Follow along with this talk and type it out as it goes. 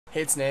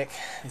Hey, it's Nick.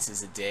 This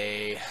is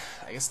I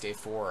guess day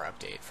 4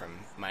 update from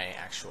my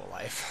actual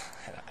life.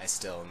 I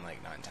still am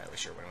like not entirely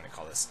sure what I'm going to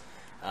call this.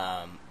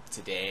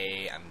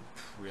 Today I'm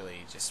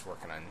really just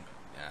working on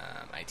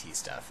IT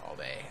stuff all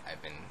day.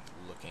 I've been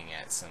looking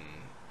at some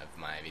of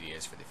my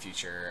videos for the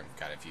future. I've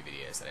got a few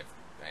videos that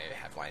I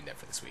have lined up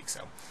for this week,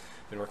 so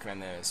I've been working on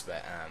those.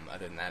 But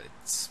other than that,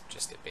 it's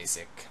just a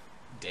basic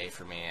day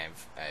for me.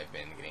 I've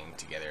been getting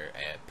together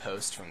a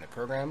post from the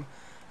program.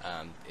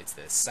 It's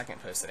the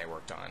second post that I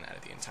worked on out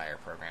of the entire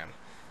program,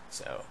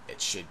 so it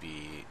should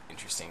be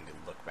interesting to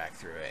look back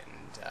through it,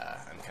 and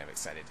I'm kind of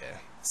excited to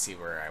see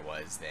where I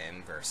was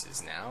then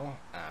versus now.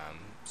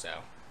 So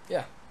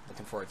yeah,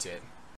 looking forward to it.